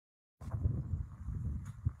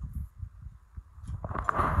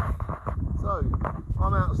So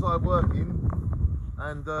I'm outside working,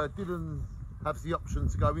 and Dylan has the option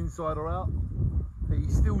to go inside or out. He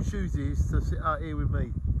still chooses to sit out here with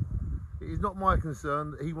me. It is not my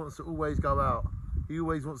concern that he wants to always go out. He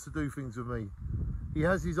always wants to do things with me. He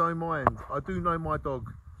has his own mind. I do know my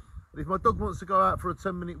dog. If my dog wants to go out for a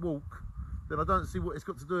 10-minute walk, then I don't see what it's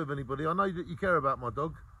got to do with anybody. I know that you care about my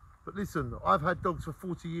dog, but listen, I've had dogs for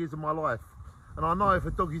 40 years of my life, and I know if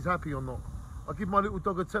a dog is happy or not. I give my little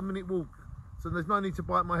dog a 10-minute walk, so there's no need to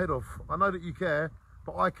bite my head off. I know that you care,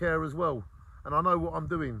 but I care as well, and I know what I'm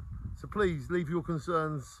doing. So please leave your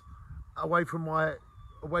concerns away from my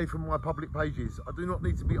public pages. I do not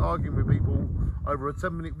need to be arguing with people over a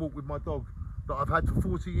 10-minute walk with my dog that I've had for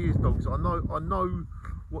 40 years. Dogs, I know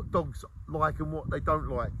what dogs like and what they don't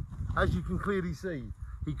like. As you can clearly see,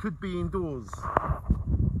 he could be indoors,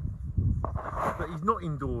 but he's not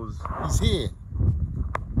indoors. He's here.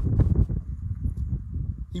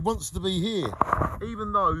 He wants to be here.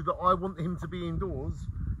 Even though that I want him to be indoors,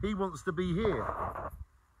 he wants to be here.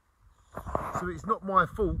 So it's not my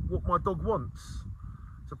fault what my dog wants.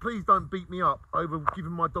 So please don't beat me up over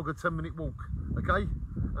giving my dog a 10-minute walk, okay?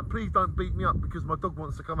 And please don't beat me up because my dog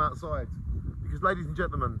wants to come outside. Because ladies and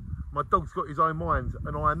gentlemen, my dog's got his own mind,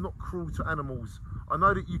 and I am not cruel to animals. I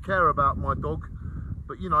know that you care about my dog,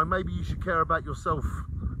 but you know, maybe you should care about yourself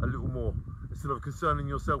a little more instead of concerning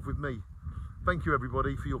yourself with me. Thank you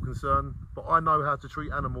everybody for your concern, but I know how to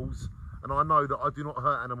treat animals, and I know that I do not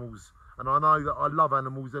hurt animals, and I know that I love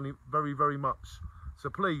animals very, very much. So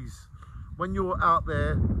please, when you're out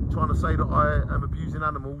there trying to say that I am abusing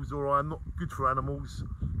animals or I'm not good for animals,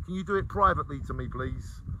 can you do it privately to me,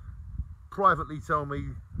 please? Privately tell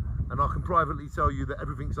me, and I can privately tell you that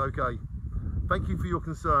everything's okay. Thank you for your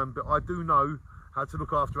concern, but I do know how to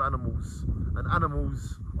look after animals, and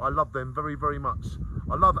animals, I love them very, very much.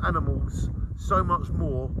 I love animals so much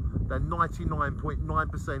more than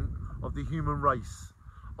 99.9% of the human race.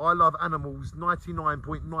 I love animals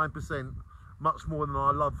 99.9% much more than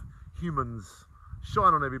I love humans.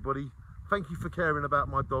 Shine on everybody. Thank you for caring about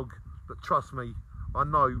my dog, but trust me, I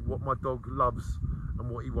know what my dog loves and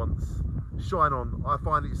what he wants. Shine on. I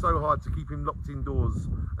find it so hard to keep him locked indoors,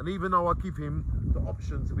 and even though I give him the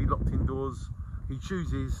option to be locked indoors, he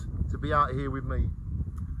chooses to be out here with me.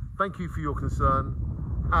 Thank you for your concern.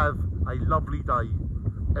 Have a lovely day,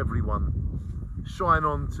 everyone. Shine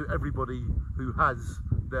on to everybody who has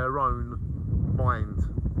their own mind.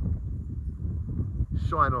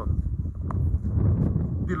 Shine on.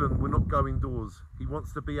 Dylan will not go indoors. He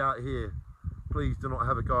wants to be out here. Please do not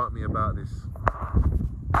have a go at me about this.